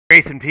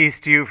Grace and peace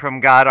to you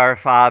from God our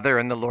Father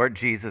and the Lord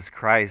Jesus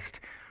Christ,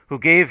 who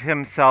gave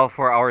himself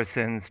for our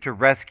sins to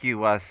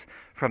rescue us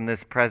from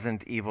this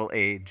present evil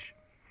age.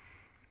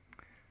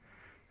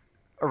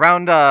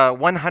 Around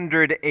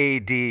 100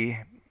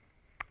 AD,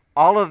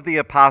 all of the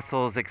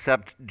apostles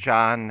except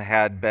John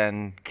had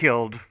been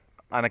killed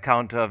on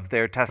account of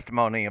their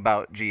testimony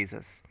about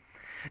Jesus.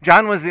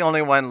 John was the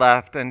only one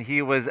left, and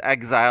he was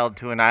exiled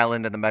to an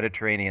island in the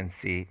Mediterranean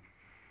Sea.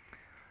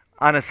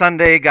 On a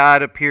Sunday,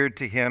 God appeared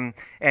to him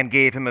and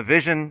gave him a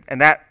vision,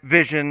 and that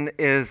vision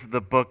is the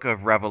book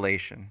of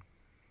Revelation.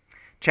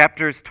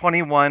 Chapters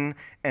 21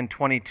 and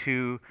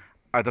 22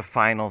 are the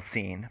final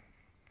scene.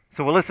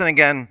 So we'll listen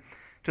again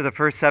to the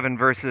first 7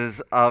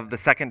 verses of the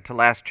second to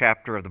last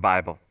chapter of the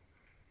Bible.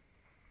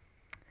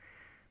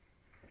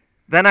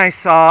 Then I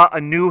saw a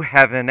new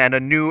heaven and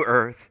a new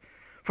earth,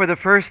 for the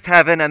first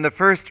heaven and the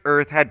first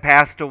earth had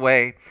passed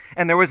away,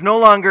 and there was no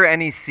longer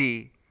any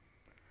sea.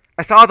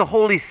 I saw the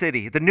holy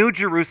city, the new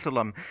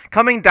Jerusalem,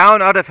 coming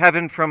down out of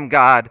heaven from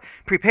God,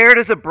 prepared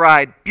as a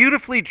bride,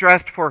 beautifully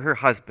dressed for her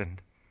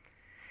husband.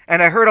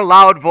 And I heard a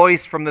loud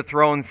voice from the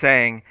throne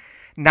saying,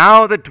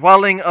 "Now the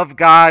dwelling of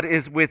God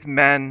is with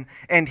men,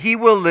 and he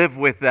will live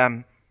with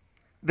them.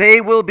 They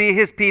will be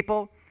his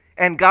people,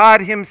 and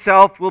God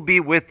himself will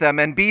be with them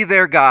and be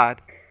their God.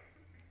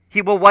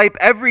 He will wipe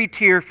every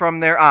tear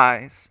from their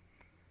eyes.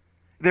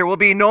 There will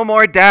be no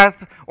more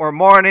death or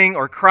mourning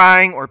or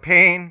crying or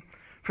pain,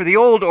 for the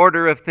old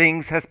order of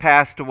things has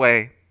passed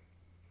away."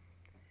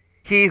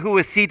 He who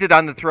was seated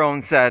on the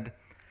throne said,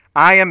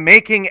 "I am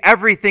making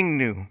everything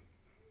new."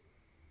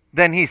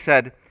 Then he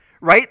said,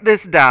 "Write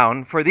this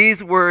down, for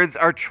these words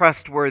are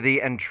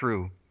trustworthy and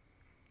true."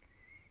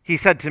 He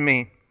said to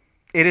me,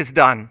 "It is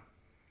done.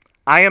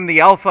 I am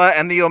the Alpha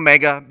and the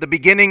Omega, the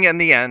beginning and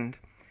the end.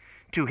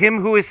 To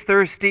him who is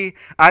thirsty,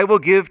 I will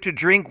give to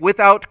drink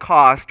without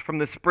cost from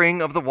the spring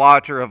of the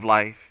water of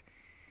life.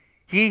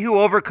 He who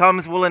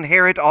overcomes will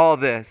inherit all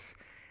this,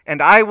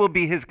 and I will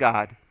be his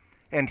God,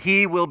 and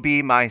he will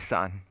be my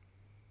son."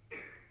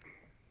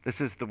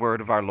 This is the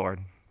word of our Lord.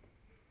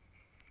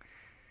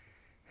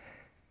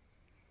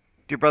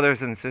 Dear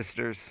brothers and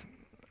sisters,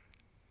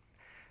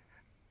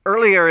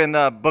 earlier in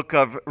the book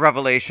of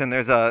Revelation,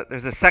 there's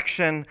a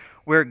section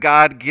where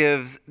God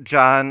gives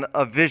John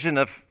a vision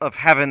of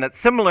heaven that's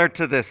similar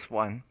to this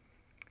one.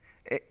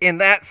 In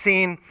that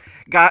scene,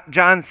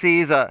 John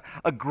sees a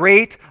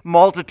great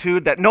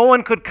multitude that no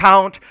one could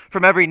count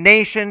from every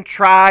nation,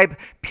 tribe,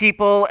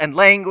 people, and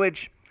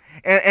language.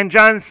 And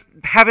John's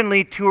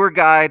heavenly tour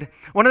guide,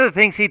 one of the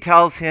things he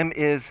tells him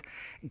is,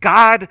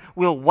 God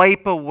will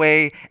wipe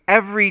away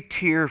every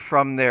tear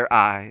from their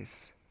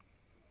eyes.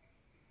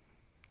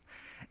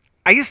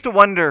 I used to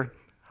wonder,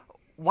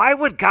 why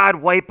would God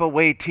wipe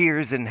away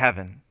tears in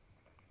heaven?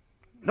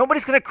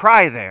 Nobody's going to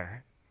cry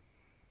there.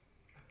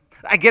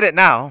 I get it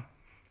now.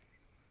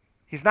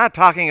 He's not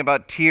talking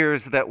about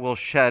tears that we'll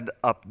shed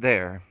up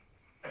there.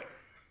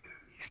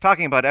 He's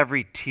talking about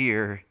every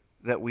tear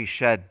that we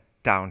shed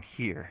down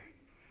here.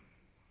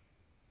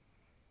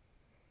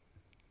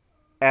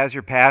 As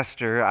your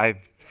pastor,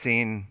 I've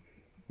seen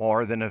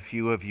more than a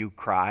few of you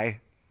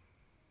cry.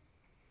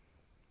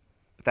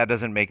 But that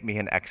doesn't make me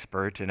an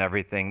expert in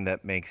everything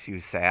that makes you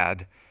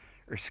sad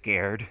or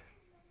scared.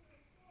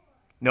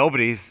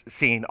 Nobody's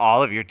seen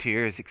all of your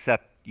tears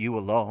except you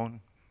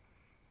alone.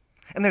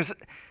 And there's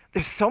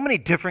so many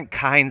different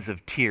kinds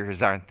of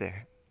tears, aren't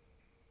there?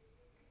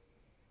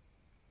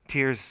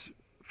 Tears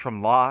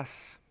from loss,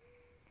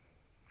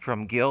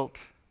 from guilt,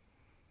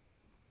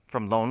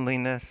 from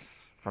loneliness,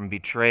 from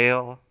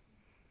betrayal,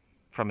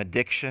 from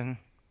addiction,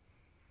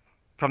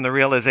 from the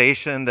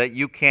realization that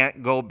you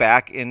can't go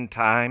back in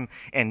time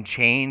and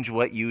change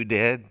what you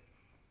did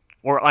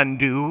or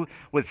undo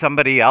what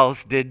somebody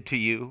else did to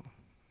you.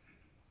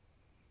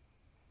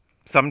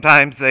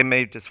 Sometimes they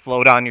may just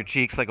flow down your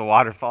cheeks like a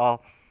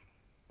waterfall.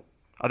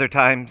 Other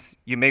times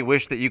you may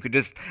wish that you could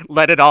just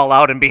let it all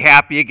out and be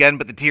happy again,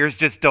 but the tears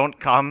just don't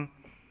come.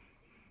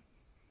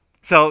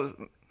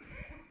 So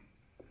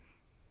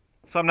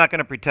I'm not going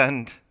to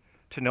pretend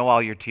to know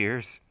all your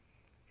tears.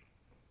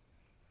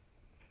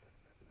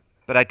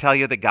 But I tell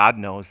you that God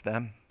knows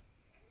them.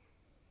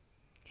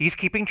 He's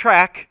keeping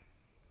track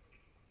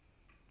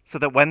so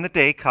that when the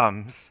day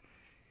comes,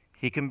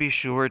 he can be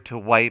sure to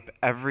wipe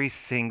every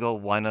single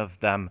one of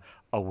them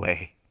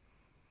away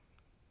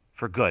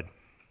for good.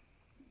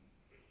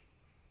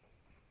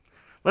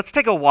 Let's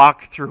take a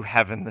walk through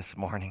heaven this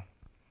morning.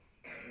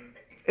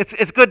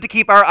 It's good to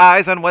keep our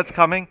eyes on what's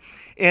coming.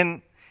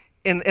 In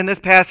this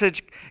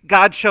passage,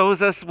 God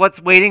shows us what's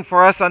waiting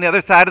for us on the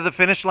other side of the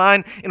finish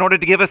line in order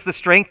to give us the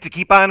strength to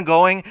keep on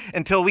going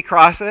until we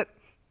cross it.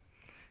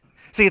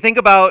 So you think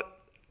about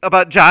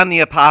John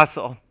the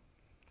Apostle,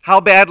 how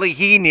badly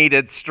he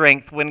needed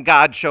strength when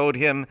God showed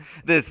him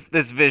this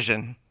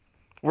vision.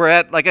 We're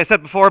at, like I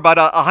said before, about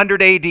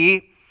 100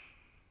 AD.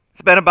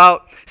 It's been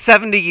about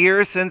 70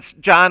 years since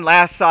John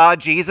last saw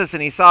Jesus,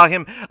 and he saw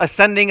him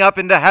ascending up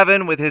into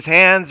heaven with his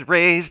hands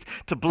raised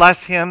to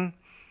bless him.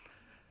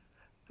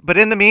 But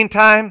in the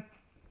meantime,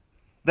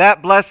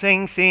 that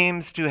blessing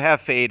seems to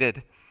have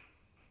faded.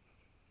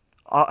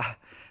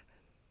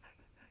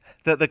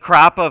 The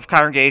crop of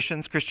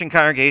congregations, Christian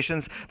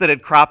congregations, that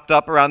had cropped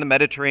up around the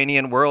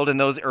Mediterranean world in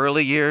those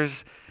early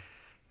years,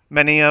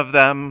 many of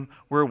them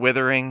were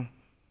withering.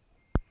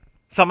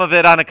 Some of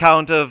it on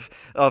account of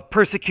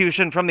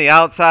persecution from the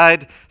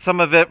outside, some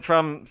of it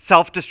from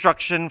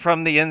self-destruction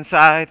from the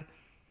inside.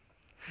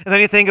 And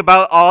then you think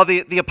about all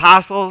the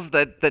apostles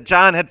that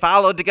John had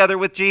followed together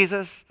with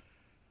Jesus.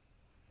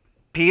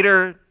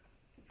 Peter,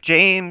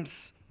 James,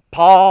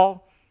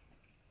 Paul,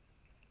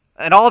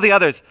 and all the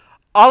others.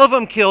 All of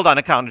them killed on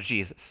account of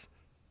Jesus.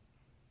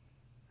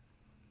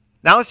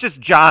 Now it's just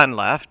John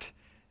left,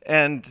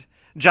 and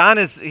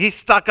he's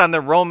stuck on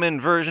the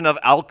Roman version of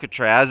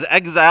Alcatraz,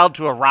 exiled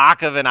to a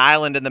rock of an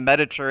island in the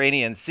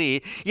Mediterranean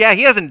Sea. Yeah,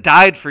 he hasn't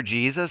died for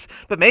Jesus,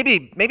 but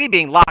maybe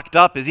being locked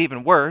up is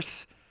even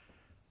worse.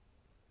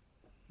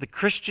 The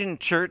Christian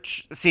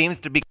church seems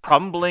to be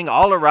crumbling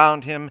all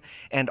around him,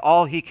 and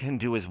all he can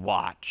do is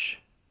watch.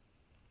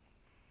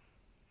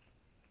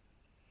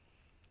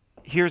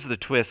 Here's the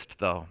twist,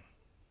 though.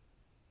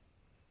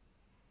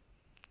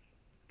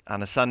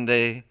 On a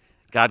Sunday,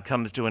 God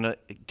comes to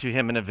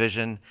him in a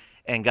vision,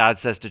 and God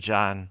says to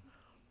John,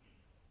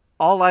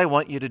 all I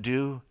want you to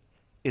do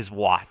is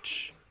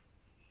watch.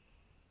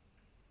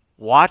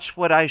 Watch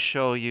what I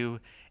show you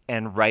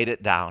and write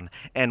it down.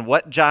 And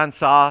what John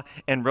saw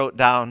and wrote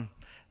down,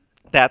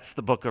 that's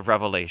the book of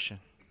Revelation.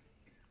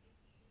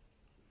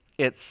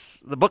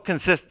 The book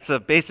consists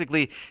of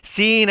basically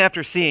scene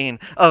after scene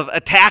of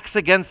attacks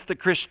against the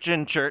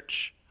Christian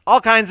church. All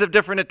kinds of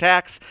different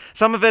attacks.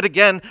 Some of it,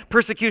 again,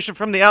 persecution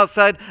from the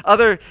outside,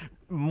 other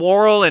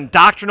moral and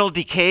doctrinal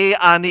decay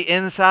on the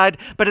inside.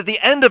 But at the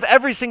end of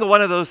every single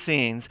one of those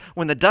scenes,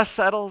 when the dust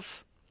settles,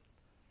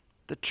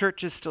 the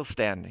church is still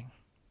standing.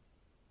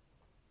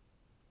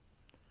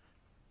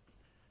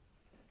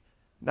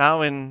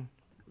 Now in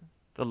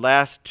the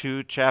last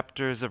two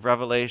chapters of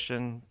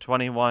Revelation,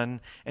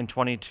 21 and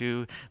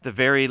 22, the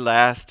very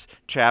last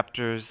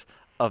chapters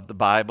of the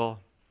Bible,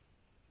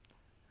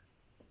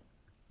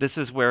 this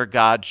is where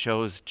God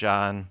shows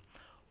John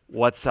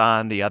what's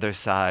on the other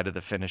side of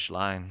the finish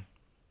line.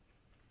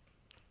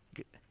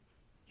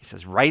 He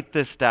says, write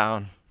this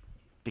down,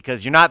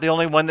 because you're not the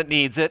only one that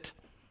needs it.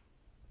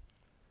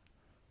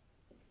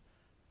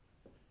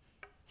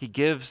 He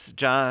gives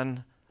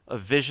John a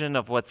vision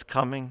of what's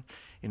coming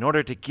in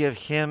order to give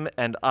him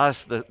and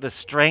us the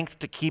strength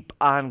to keep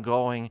on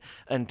going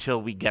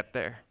until we get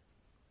there.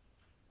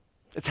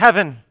 It's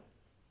heaven.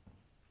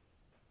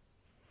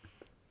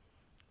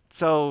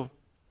 So,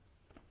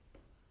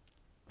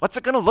 what's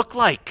it going to look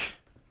like?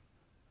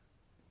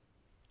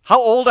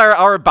 How old are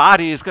our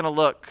bodies going to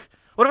look?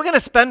 What are we going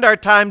to spend our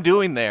time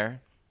doing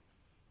there?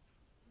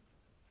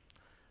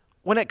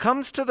 When it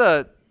comes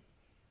to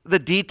the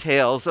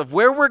details of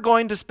where we're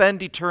going to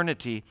spend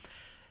eternity,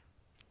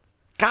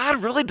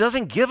 God really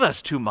doesn't give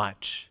us too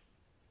much.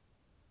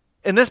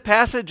 In this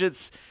passage,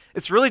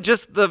 it's really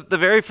just the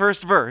very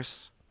first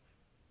verse.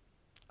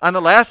 On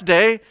the last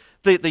day,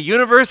 the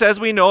universe as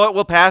we know it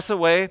will pass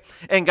away,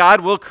 and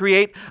God will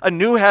create a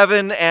new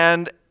heaven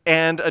and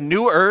a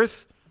new earth.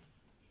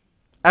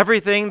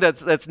 Everything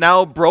that's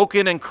now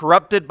broken and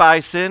corrupted by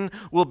sin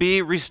will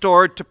be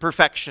restored to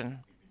perfection.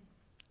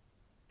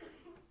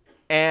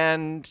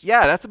 And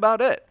yeah, that's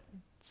about it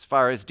as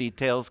far as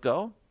details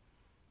go.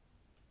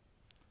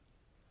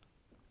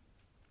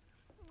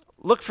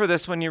 Look for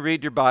this when you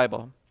read your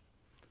Bible.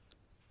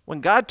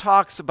 When God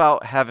talks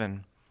about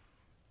heaven,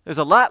 there's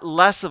a lot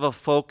less of a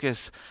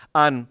focus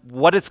on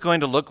what it's going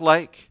to look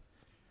like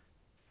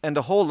and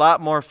a whole lot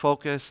more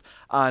focus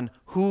on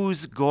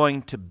who's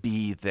going to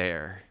be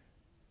there.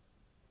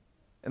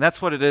 And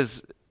that's what it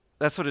is.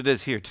 That's what it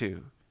is here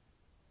too.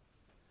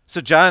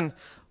 So John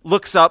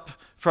looks up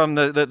from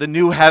the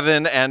new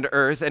heaven and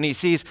earth, and he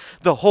sees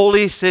the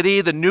holy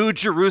city, the new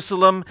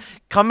Jerusalem,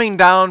 coming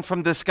down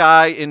from the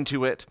sky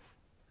into it.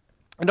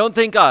 And don't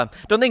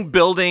think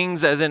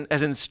buildings as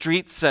in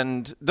streets,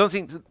 and don't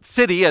think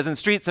city as in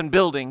streets and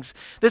buildings.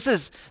 This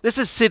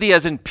is city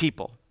as in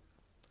people.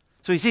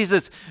 So he sees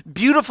this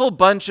beautiful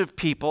bunch of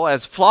people,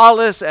 as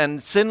flawless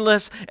and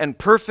sinless and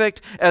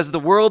perfect as the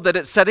world that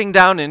it's setting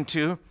down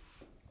into.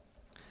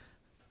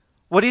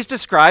 What he's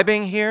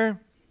describing here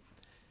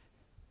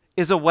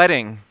is a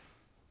wedding.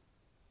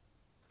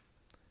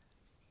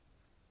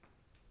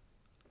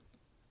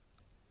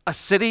 A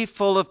city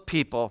full of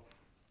people.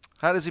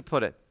 How does he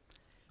put it?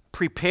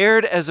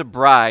 Prepared as a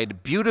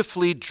bride,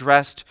 beautifully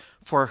dressed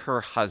for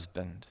her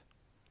husband.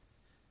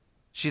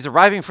 She's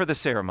arriving for the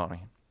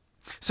ceremony.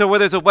 So where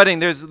there's a wedding,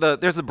 there's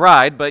the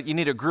bride, but you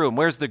need a groom.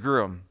 Where's the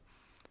groom?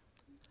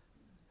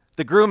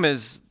 The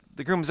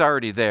groom's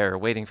already there,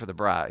 waiting for the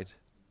bride.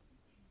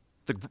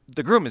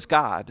 The groom is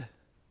God.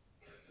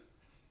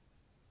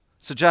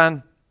 So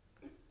John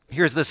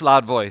hears this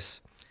loud voice.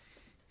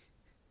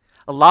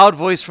 A loud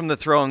voice from the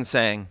throne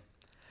saying,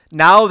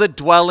 "Now the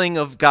dwelling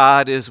of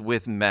God is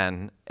with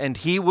men, and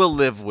he will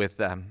live with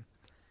them.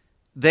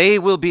 They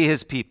will be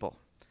his people,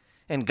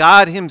 And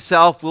God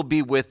himself will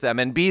be with them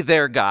and be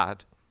their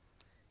God.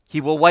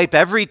 He will wipe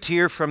every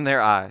tear from their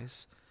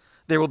eyes.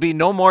 There will be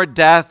no more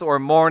death or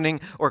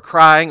mourning or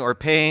crying or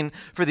pain,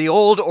 for the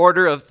old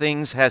order of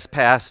things has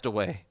passed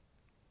away.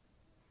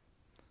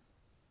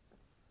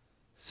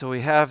 So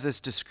we have this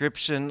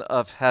description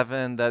of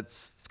heaven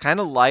that's kind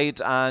of light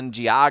on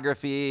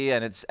geography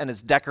and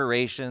its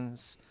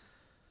decorations,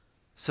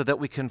 so that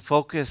we can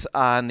focus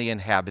on the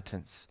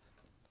inhabitants.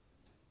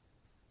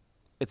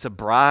 It's a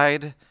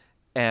bride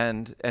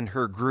and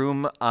her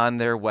groom on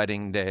their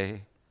wedding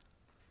day.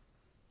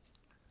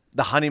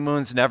 The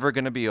honeymoon's never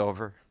going to be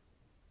over.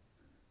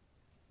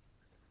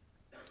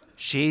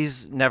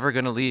 She's never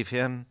going to leave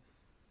him.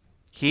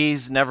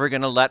 He's never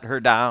going to let her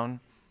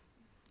down.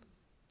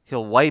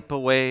 He'll wipe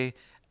away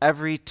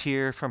every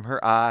tear from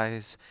her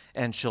eyes,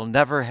 and she'll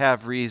never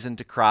have reason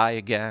to cry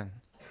again.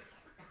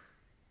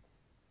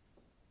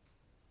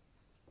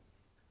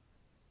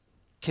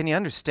 Can you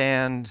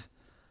understand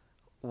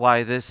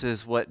why this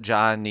is what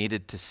John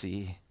needed to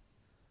see?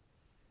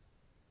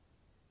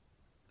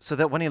 So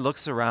that when he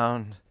looks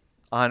around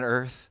on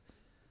earth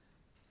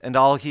and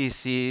all he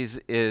sees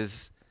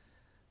is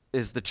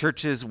the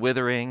churches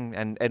withering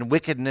and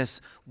wickedness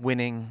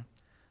winning,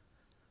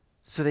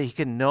 so that he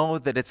can know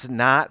that it's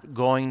not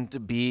going to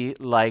be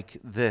like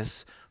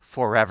this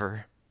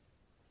forever.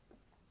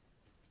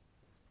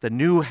 The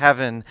new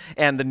heaven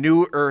and the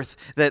new earth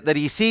that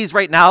he sees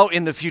right now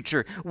in the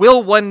future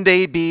will one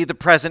day be the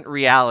present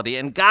reality.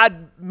 And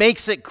God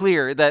makes it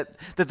clear that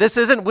this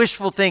isn't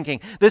wishful thinking.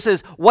 This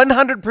is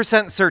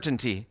 100%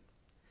 certainty.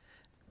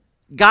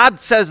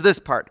 God says this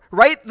part,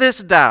 write this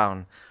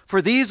down,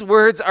 for these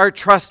words are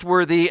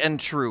trustworthy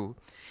and true.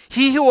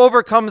 He who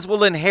overcomes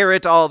will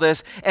inherit all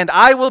this, and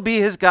I will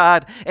be his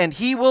God, and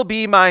he will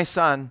be my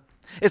son.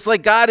 It's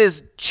like God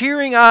is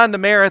cheering on the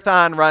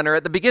marathon runner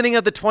at the beginning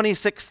of the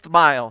 26th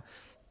mile.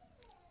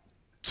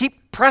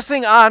 Keep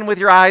pressing on with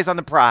your eyes on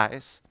the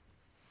prize.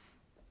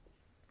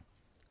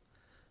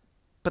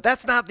 But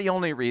that's not the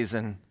only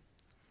reason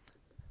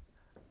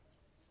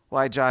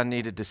why John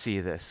needed to see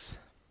this.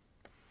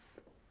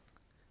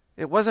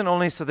 It wasn't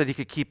only so that he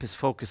could keep his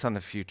focus on the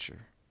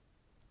future.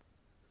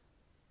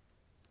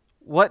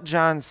 What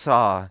John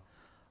saw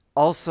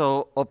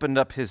also opened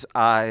up his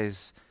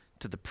eyes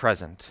to the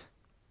present.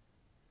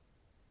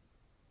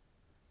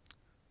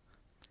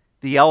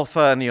 The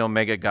Alpha and the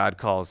Omega, God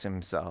calls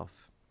himself.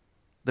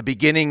 The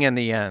beginning and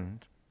the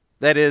end.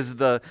 That is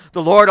the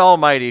Lord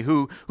Almighty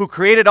who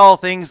created all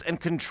things and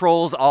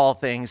controls all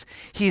things.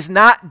 He's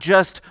not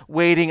just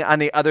waiting on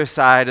the other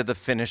side of the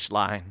finish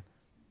line.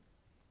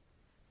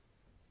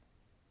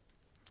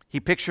 He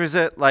pictures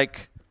it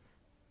like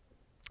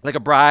a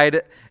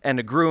bride and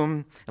a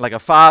groom, like a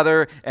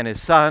father and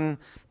his son.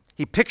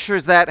 He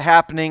pictures that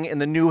happening in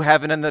the new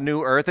heaven and the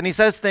new earth. And he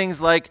says things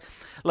like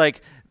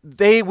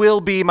they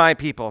will be my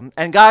people,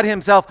 and God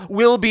himself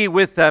will be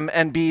with them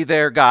and be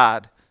their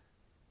God.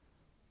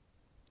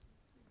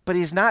 But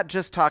he's not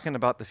just talking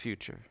about the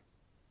future.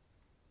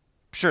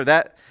 Sure,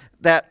 that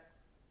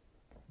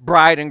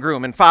bride and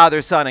groom and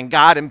father, son, and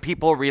God and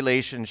people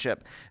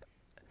relationship,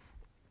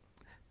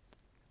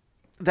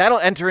 that'll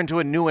enter into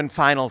a new and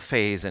final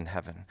phase in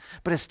heaven.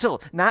 But it's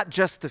still not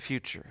just the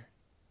future.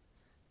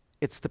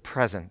 It's the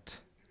present.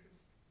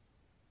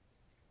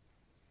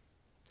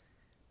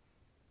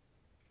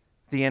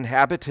 The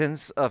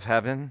inhabitants of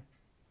heaven,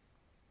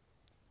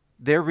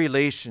 their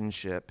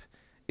relationship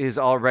is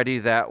already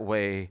that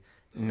way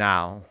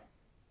now.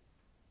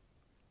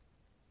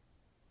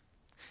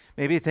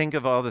 Maybe think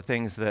of all the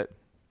things that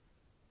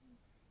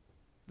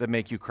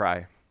make you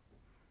cry.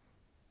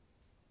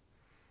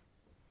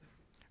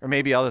 Or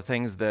maybe all the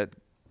things that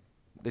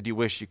you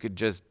wish you could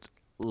just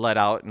let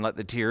out and let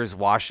the tears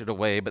wash it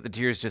away, but the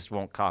tears just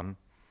won't come.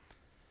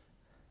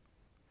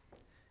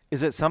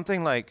 Is it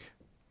something like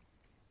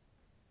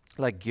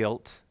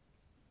guilt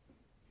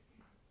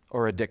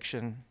or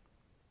addiction?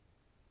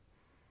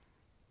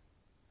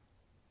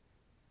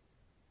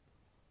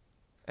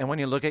 And when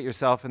you look at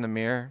yourself in the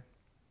mirror,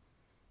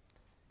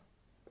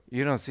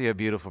 you don't see a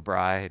beautiful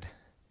bride.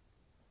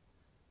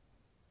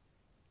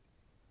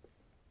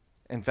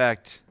 In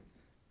fact,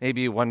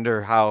 maybe you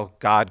wonder how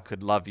God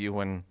could love you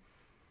when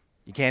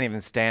you can't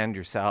even stand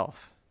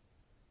yourself.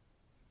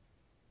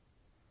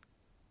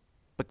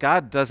 But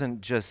God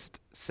doesn't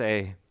just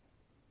say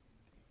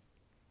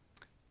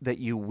that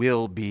you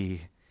will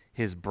be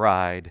his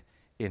bride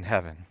in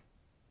heaven.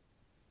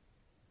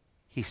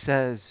 He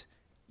says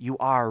you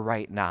are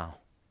right now.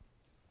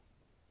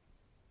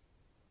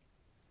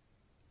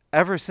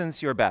 Ever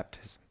since your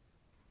baptism,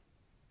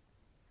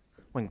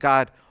 when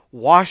God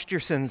washed your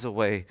sins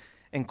away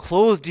and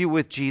clothed you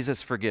with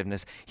Jesus'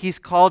 forgiveness, he's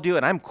called you,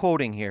 and I'm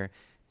quoting here,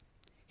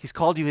 he's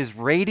called you his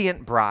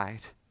radiant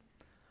bride,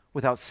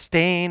 without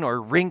stain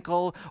or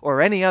wrinkle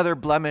or any other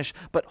blemish,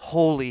 but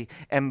holy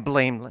and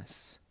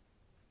blameless.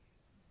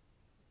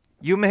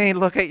 You may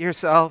look at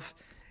yourself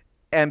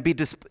and be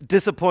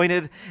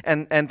disappointed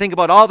and think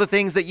about all the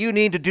things that you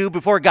need to do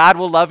before God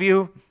will love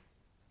you.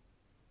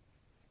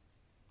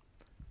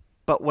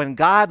 But when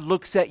God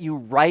looks at you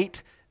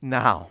right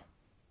now,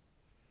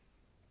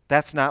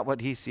 that's not what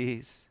he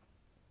sees.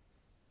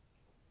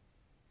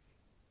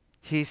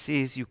 He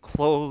sees you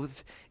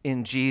clothed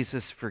in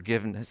Jesus'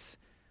 forgiveness.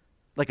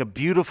 Like a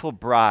beautiful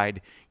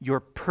bride, you're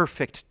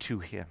perfect to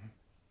him.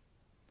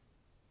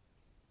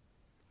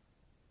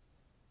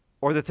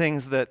 Or the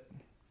things that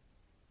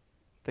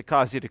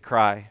cause you to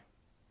cry.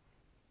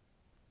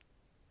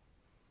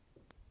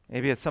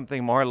 Maybe it's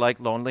something more like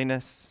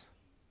loneliness.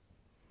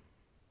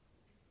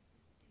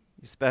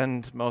 You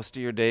spend most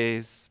of your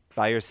days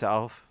by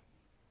yourself.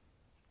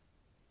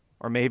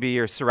 Or maybe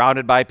you're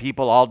surrounded by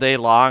people all day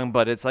long,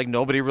 but it's like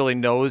nobody really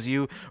knows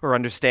you or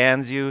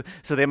understands you,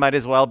 so they might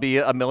as well be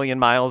a million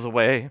miles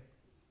away.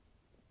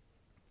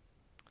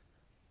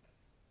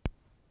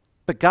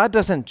 But God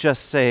doesn't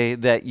just say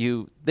that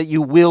you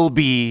will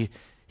be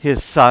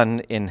his son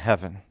in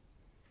heaven.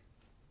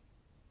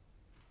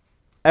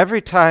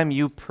 Every time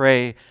you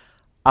pray,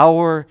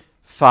 "Our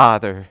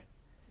Father,"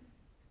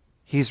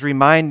 he's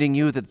reminding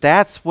you that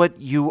that's what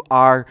you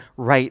are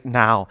right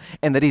now,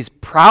 and that he's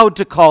proud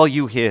to call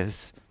you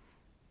his.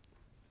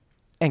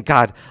 And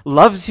God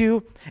loves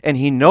you, and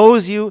he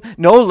knows you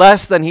no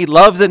less than he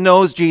loves and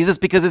knows Jesus,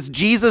 because it's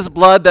Jesus'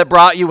 blood that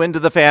brought you into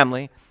the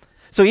family.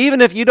 So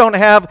even if you don't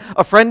have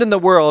a friend in the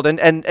world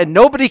and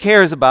nobody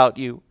cares about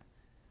you,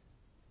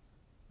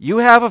 you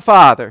have a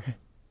Father.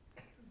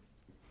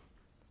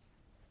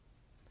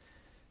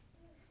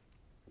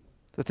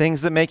 The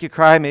things that make you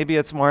cry, maybe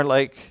it's more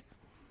like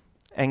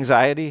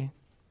anxiety.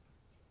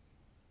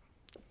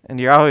 And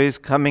you're always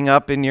coming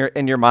up in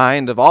your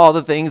mind of all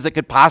the things that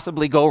could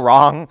possibly go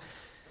wrong.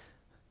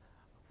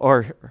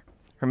 Or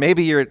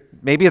maybe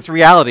it's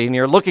reality, and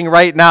you're looking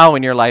right now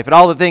in your life at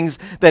all the things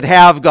that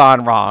have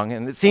gone wrong.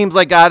 And it seems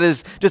like God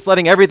is just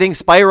letting everything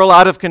spiral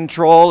out of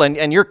control,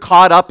 and you're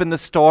caught up in the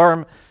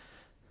storm.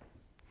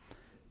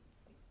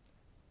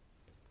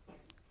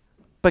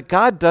 But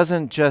God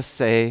doesn't just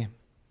say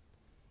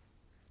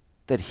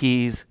that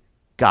he's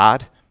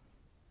God.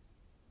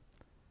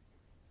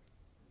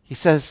 He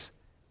says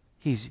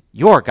he's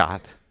your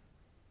God.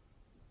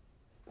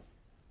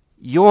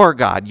 Your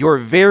God, your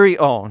very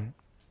own.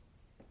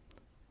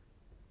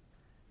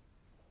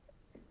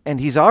 And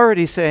he's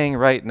already saying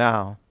right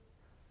now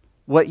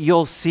what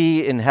you'll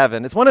see in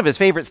heaven. It's one of his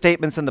favorite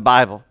statements in the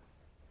Bible.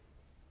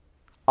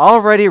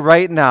 Already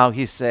right now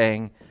he's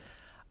saying,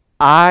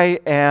 "I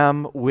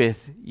am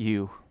with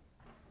you."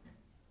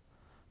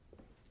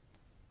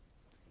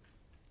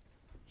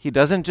 He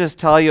doesn't just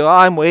tell you, "Oh,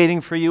 I'm waiting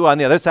for you on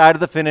the other side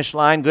of the finish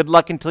line. Good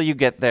luck until you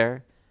get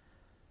there."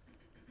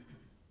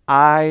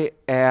 I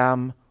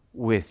am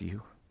with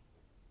you.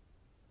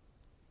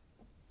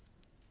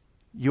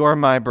 You're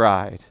my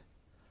bride.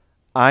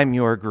 I'm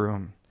your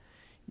groom.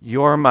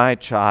 You're my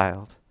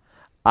child.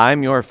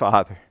 I'm your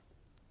father.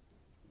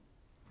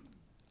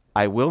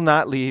 I will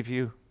not leave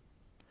you.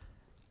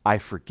 I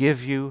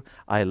forgive you.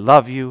 I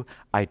love you.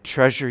 I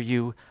treasure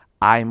you.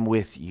 I'm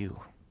with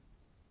you.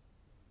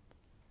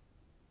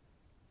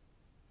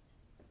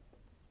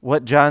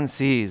 What John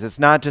sees, it's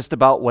not just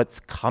about what's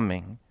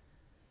coming.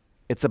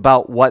 It's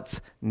about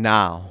what's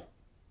now.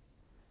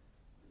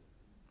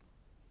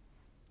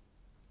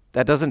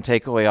 That doesn't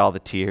take away all the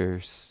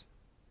tears.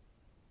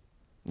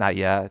 Not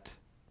yet.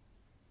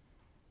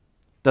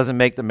 Doesn't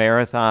make the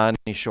marathon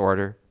any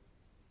shorter.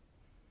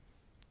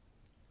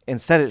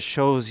 Instead, it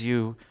shows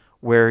you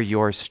where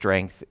your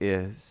strength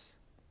is.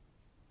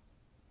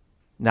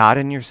 Not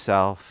in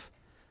yourself,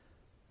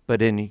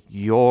 but in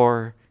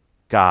your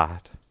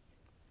God.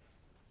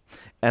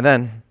 And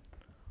then,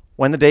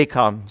 when the day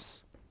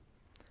comes,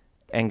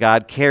 and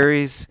God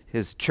carries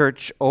his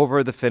church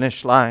over the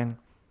finish line,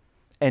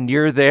 and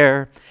you're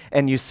there,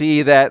 and you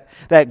see that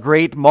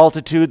great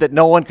multitude that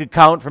no one could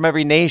count from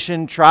every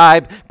nation,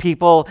 tribe,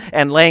 people,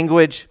 and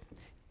language,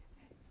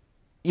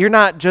 you're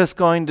not just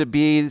going to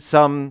be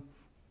some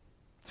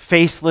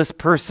faceless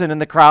person in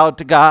the crowd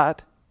to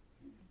God.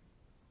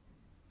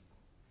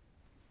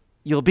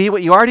 You'll be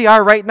what you already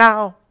are right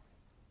now.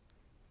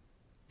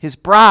 His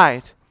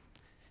bride,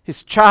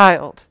 his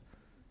child,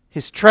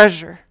 his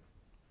treasure.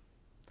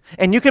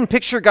 And you can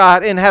picture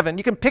God in heaven.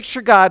 You can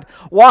picture God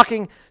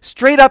walking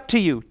straight up to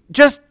you,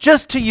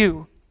 just to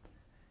you,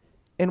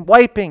 and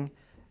wiping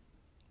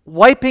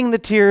the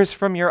tears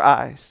from your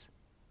eyes.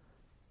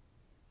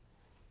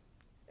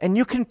 And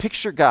you can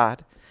picture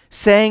God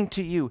saying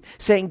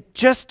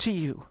just to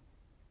you,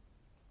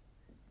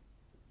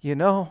 "You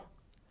know,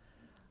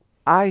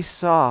 I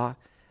saw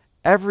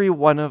every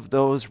one of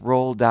those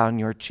roll down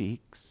your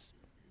cheeks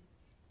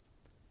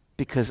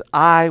because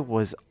I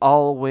was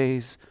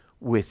always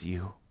with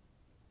you.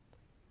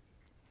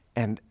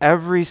 And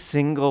every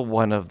single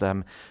one of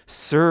them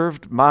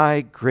served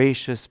my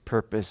gracious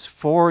purpose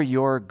for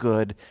your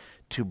good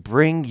to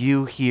bring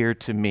you here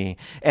to me."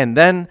 And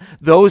then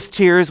those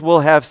tears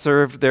will have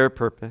served their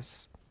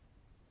purpose.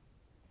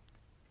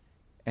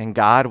 And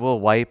God will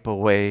wipe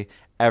away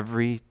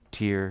every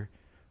tear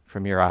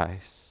from your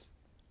eyes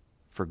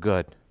for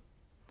good.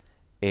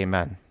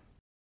 Amen.